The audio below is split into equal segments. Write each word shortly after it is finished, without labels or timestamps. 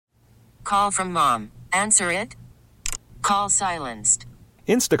Call from mom. Answer it. Call silenced.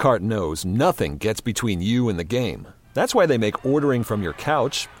 Instacart knows nothing gets between you and the game. That's why they make ordering from your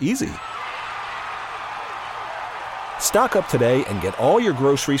couch easy. Stock up today and get all your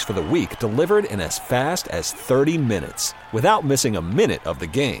groceries for the week delivered in as fast as 30 minutes without missing a minute of the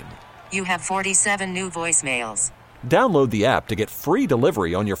game. You have 47 new voicemails. Download the app to get free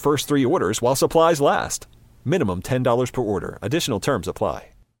delivery on your first 3 orders while supplies last. Minimum $10 per order. Additional terms apply.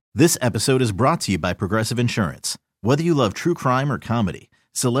 This episode is brought to you by Progressive Insurance. Whether you love true crime or comedy,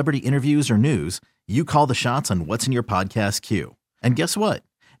 celebrity interviews or news, you call the shots on what's in your podcast queue. And guess what?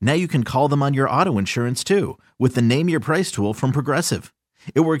 Now you can call them on your auto insurance too with the Name Your Price tool from Progressive.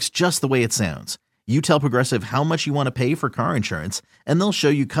 It works just the way it sounds. You tell Progressive how much you want to pay for car insurance, and they'll show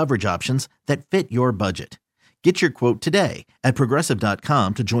you coverage options that fit your budget. Get your quote today at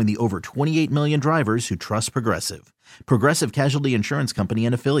Progressive.com to join the over 28 million drivers who trust Progressive. Progressive Casualty Insurance Company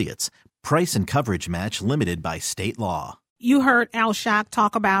and Affiliates. Price and coverage match limited by state law. You heard Al Shock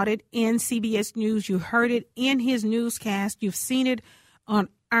talk about it in CBS News. You heard it in his newscast. You've seen it on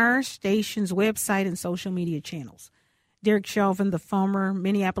our station's website and social media channels. Derek Chauvin, the former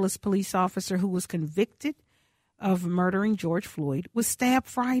Minneapolis police officer who was convicted of murdering George Floyd, was stabbed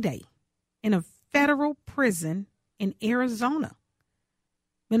Friday in a federal prison in Arizona.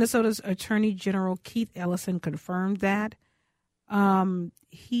 Minnesota's Attorney General Keith Ellison confirmed that.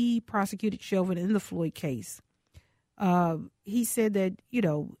 He prosecuted Chauvin in the Floyd case. He said that,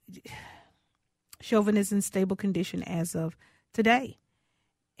 Chauvin is in stable condition as of today.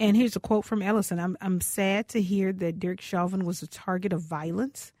 And here's a quote from Ellison. I'm sad to hear that Derek Chauvin was a target of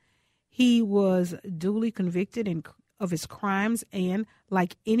violence. He was duly convicted of his crimes, and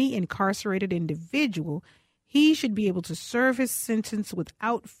like any incarcerated individual, he should be able to serve his sentence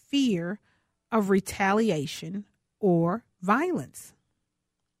without fear of retaliation or violence.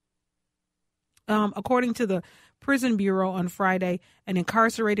 According to the Prison Bureau on Friday, an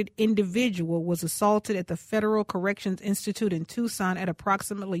incarcerated individual was assaulted at the Federal Corrections Institute in Tucson at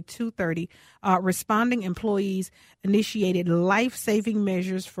approximately 2:30. Responding employees initiated life-saving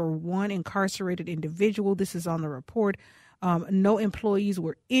measures for one incarcerated individual. This is on the report. No employees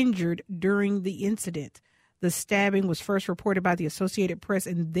were injured during the incident. The stabbing was first reported by the Associated Press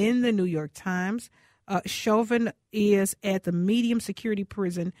and then the New York Times. Chauvin is at the medium security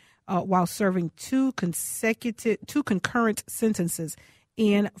prison while serving two concurrent sentences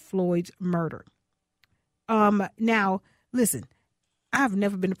in Floyd's murder. Now, listen, I've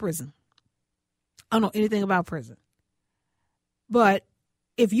never been to prison. I don't know anything about prison. But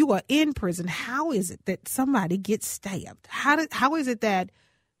if you are in prison, how is it that somebody gets stabbed? How is it that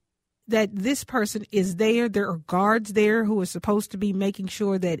this person is there? There are guards there who are supposed to be making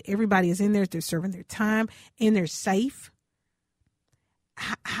sure that everybody is in there, they're serving their time, and they're safe.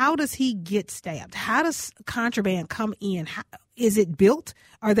 How does he get stabbed? How does contraband come in? Is it built?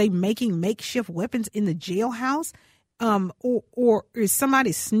 Are they making makeshift weapons in the jailhouse? Or is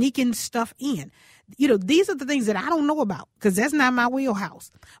somebody sneaking stuff in? These are the things that I don't know about because that's not my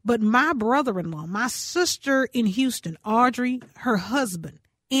wheelhouse. But my brother-in-law, my sister in Houston, Audrey, her husband,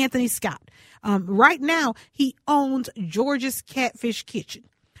 Anthony Scott, right now he owns George's Catfish Kitchen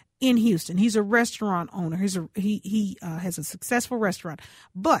in Houston. He's a restaurant owner. He has a successful restaurant.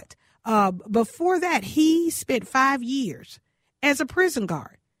 But before that, he spent 5 years as a prison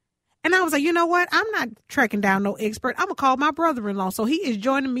guard. And I was like, you know what? I'm not tracking down no expert. I'm going to call my brother-in-law. So he is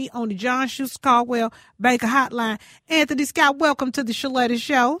joining me on the John Schuster Caldwell Banker Hotline. Anthony Scott, welcome to the Sheletta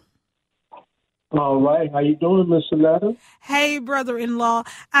Show. All right. How you doing, Miss Sheletta? Hey, brother-in-law.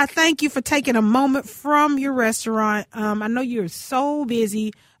 I thank you for taking a moment from your restaurant. I know you're so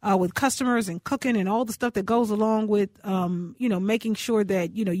busy with customers and cooking and all the stuff that goes along with, making sure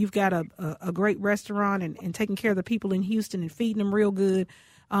that, you've got a great restaurant and taking care of the people in Houston and feeding them real good.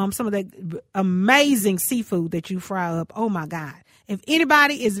 Some of that amazing seafood that you fry up. Oh, my God. If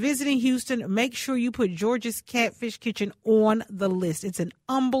anybody is visiting Houston, make sure you put George's Catfish Kitchen on the list. It's in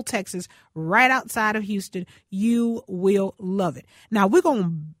Humble, Texas, right outside of Houston. You will love it. Now, we're going to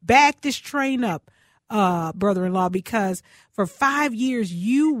back this train up, brother-in-law, because for 5 years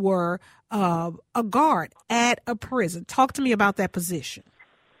you were a guard at a prison. Talk to me about that position.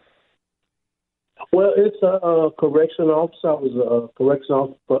 Well, it's a correction officer. I was a correction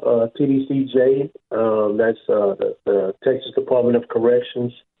officer for TDCJ. That's the Texas Department of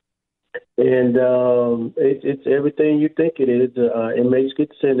Corrections. And it's everything you think it is. Inmates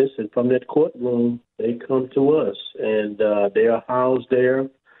get sentenced, and from that courtroom, they come to us. And they are housed there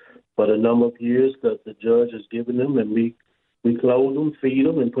for the number of years that the judge has given them, and we clothe them, feed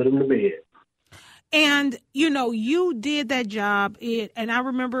them, and put them to bed. And, you did that job, and I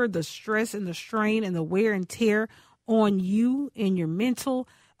remember the stress and the strain and the wear and tear on you and your mental,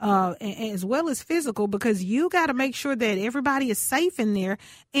 as well as physical, because you got to make sure that everybody is safe in there.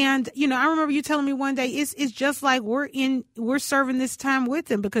 And, I remember you telling me one day, it's just like we're serving this time with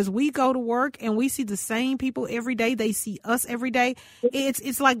them, because we go to work and we see the same people every day. They see us every day.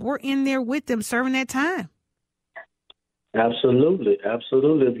 It's like we're in there with them serving that time. Absolutely.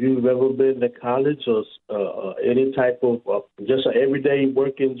 If you've ever been to college or any type of just an everyday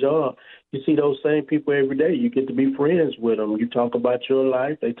working job, you see those same people every day. You get to be friends with them. You talk about your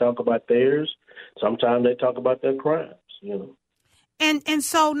life. They talk about theirs. Sometimes they talk about their crimes, And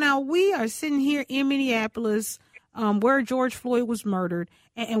so now we are sitting here in Minneapolis, where George Floyd was murdered,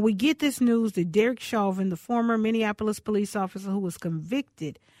 and we get this news that Derek Chauvin, the former Minneapolis police officer who was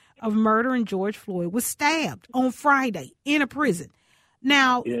convicted of murdering George Floyd, was stabbed on Friday in a prison.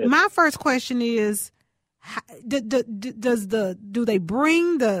 Now, My first question is, do they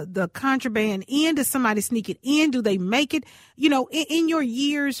bring the contraband in? Does somebody sneak it in? Do they make it? In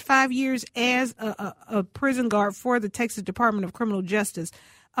your 5 years as a prison guard for the Texas Department of Criminal Justice,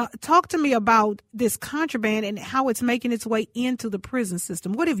 talk to me about this contraband and how it's making its way into the prison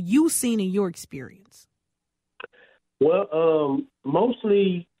system. What have you seen in your experience? Well,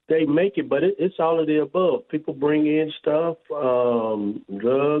 mostly they make it, but it's all of the above. People bring in stuff,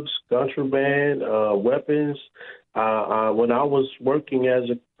 drugs, contraband, weapons. When I was working as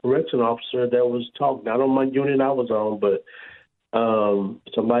a correction officer, there was talk, not on my unit I was on, but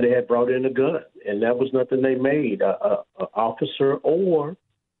somebody had brought in a gun, and that was nothing they made. A officer or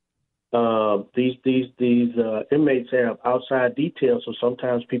these inmates have outside details, so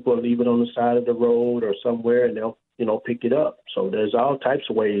sometimes people leave it on the side of the road or somewhere, and they'll pick it up. So there's all types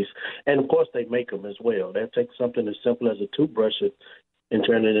of ways. And, of course, they make them as well. They'll take something as simple as a toothbrush and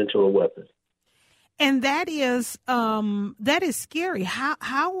turn it into a weapon. And that is scary.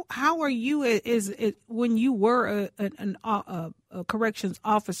 How are you when you were a corrections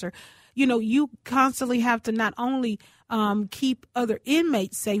officer? You constantly have to not only keep other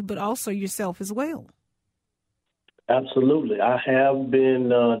inmates safe, but also yourself as well. Absolutely. I have been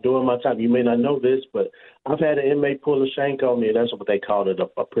during my time. You may not know this, but I've had an inmate pull a shank on me. That's what they called it,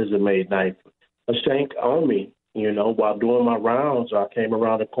 a prison-made knife. A shank on me, while doing my rounds. I came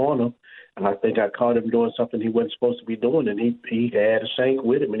around the corner, and I think I caught him doing something he wasn't supposed to be doing, and he had a shank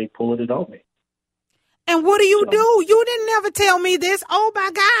with him, and he pulled it on me. And what do? You didn't never tell me this. Oh, my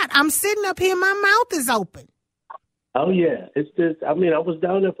God. I'm sitting up here. My mouth is open. Oh, yeah. It's just, I was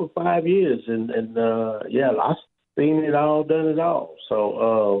down there for 5 years, and I seen it all, done it all.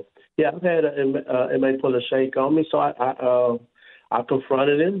 So, I've had an inmate pull a shank on me. So I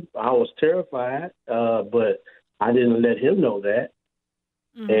confronted him. I was terrified, but I didn't let him know that.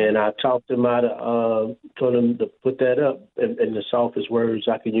 Mm-hmm. And I talked him out of, told him to put that up in the softest words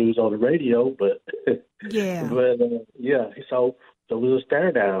I can use on the radio. But so it was a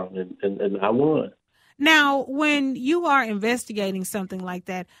stare down, and I won. Now, when you are investigating something like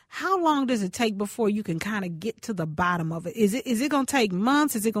that, how long does it take before you can kind of get to the bottom of it? Is it going to take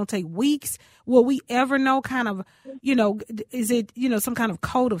months? Is it going to take weeks? Will we ever know kind of, is it, some kind of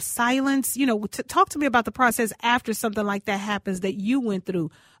code of silence? Talk to me about the process after something like that happens that you went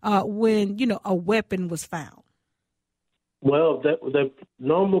through when, a weapon was found. Well, the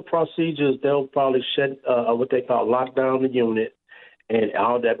normal procedures, they'll probably shut what they call lock down the unit. And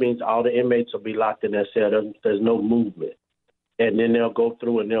all that means all the inmates will be locked in their cell. There's no movement. And then they'll go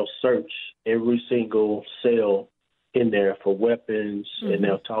through and they'll search every single cell in there for weapons, mm-hmm. and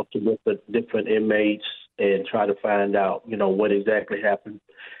they'll talk to different inmates and try to find out, what exactly happened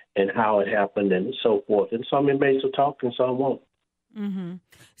and how it happened and so forth. And some inmates will talk and some won't. Mm-hmm.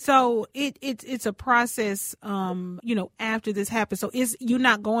 So it's a process, after this happens. So you're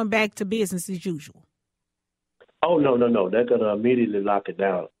not going back to business as usual? Oh, no. They're going to immediately lock it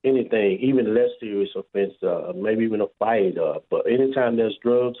down. Anything, even less serious offense, maybe even a fight. But anytime there's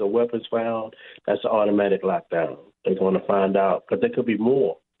drugs or weapons found, that's an automatic lockdown. They're going to find out, because there could be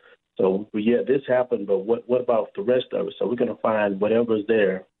more. So, this happened, but what about the rest of it? So we're going to find whatever's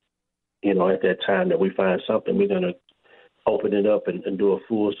there, at that time that we find something, we're going to open it up and do a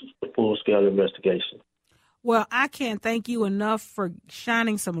full-scale investigation. Well, I can't thank you enough for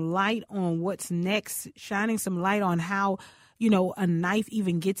shining some light on what's next, shining some light on how, a knife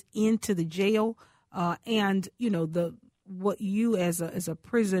even gets into the jail, and, what you as a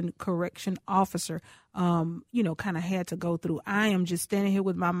prison correction officer, kind of had to go through. I am just standing here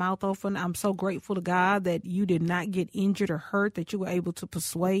with my mouth open. I'm so grateful to God that you did not get injured or hurt, that you were able to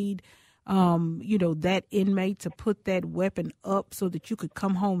persuade that inmate to put that weapon up so that you could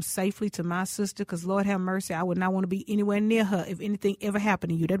come home safely to my sister, because Lord have mercy, I would not want to be anywhere near her if anything ever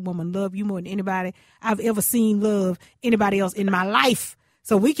happened to you. That woman loved you more than anybody I've ever seen love anybody else in my life.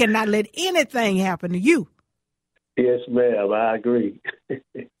 So we cannot let anything happen to you. Yes, ma'am. I agree.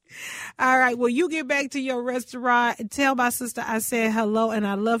 All right. Well, you get back to your restaurant and tell my sister I said hello and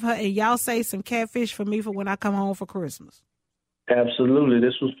I love her, and y'all say some catfish for me for when I come home for Christmas. Absolutely.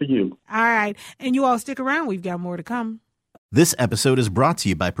 This was for you. All right. And you all stick around. We've got more to come. This episode is brought to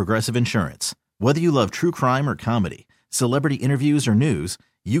you by Progressive Insurance. Whether you love true crime or comedy, celebrity interviews or news,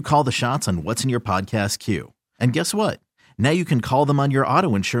 you call the shots on what's in your podcast queue. And guess what? Now you can call them on your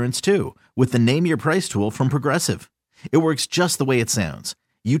auto insurance too with the Name Your Price tool from Progressive. It works just the way it sounds.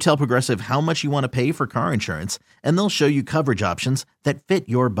 You tell Progressive how much you want to pay for car insurance, and they'll show you coverage options that fit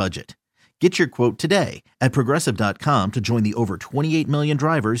your budget. Get your quote today at Progressive.com to join the over 28 million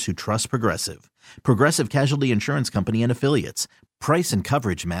drivers who trust Progressive. Progressive Casualty Insurance Company and Affiliates. Price and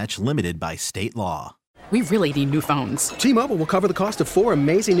coverage match limited by state law. We really need new phones. T-Mobile will cover the cost of 4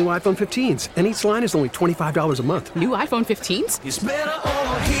 amazing new iPhone 15s, and each line is only $25 a month. New iPhone 15s? It's better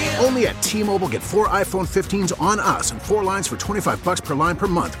over here. Only at T-Mobile, get 4 iPhone 15s on us and 4 lines for $25 per line per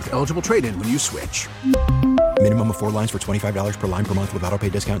month with eligible trade-in when you switch. Minimum of 4 lines for $25 per line per month with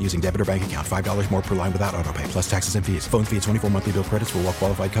autopay discount using debit or bank account. $5 more per line without autopay, plus taxes and fees. Phone fee at 24 monthly bill credits for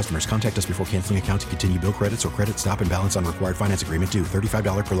well-qualified customers. Contact us before canceling account to continue bill credits or credit stop and balance on required finance agreement due.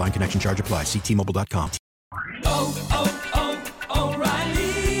 $35 per line connection charge applies. See T-Mobile.com.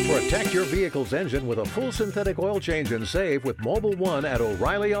 O'Reilly. Protect your vehicle's engine with a full synthetic oil change and save with Mobile One at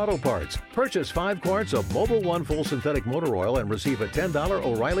O'Reilly Auto Parts. Purchase 5 quarts of Mobile One full synthetic motor oil and receive a $10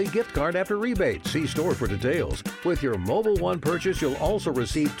 O'Reilly gift card after rebate. See store for details. With your Mobile One purchase, you'll also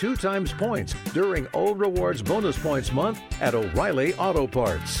receive 2 times points during O Rewards Bonus Points Month at O'Reilly Auto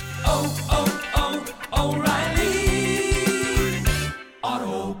Parts.